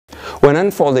When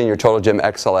unfolding your Total Gym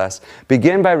XLS,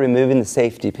 begin by removing the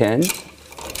safety pin,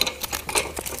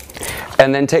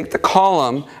 and then take the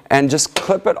column and just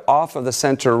clip it off of the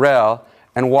center rail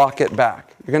and walk it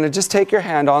back. You're going to just take your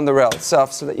hand on the rail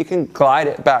itself so that you can glide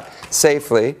it back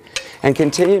safely and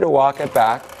continue to walk it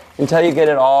back until you get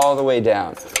it all the way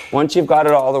down. Once you've got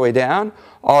it all the way down,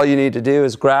 all you need to do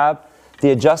is grab the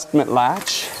adjustment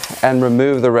latch and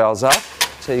remove the rails up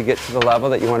until you get to the level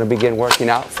that you want to begin working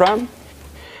out from.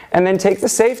 And then take the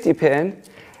safety pin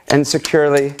and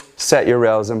securely set your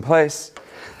rails in place.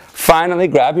 Finally,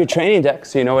 grab your training deck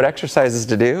so you know what exercises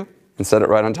to do and set it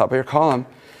right on top of your column.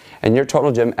 And your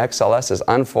Total Gym XLS is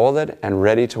unfolded and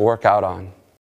ready to work out on.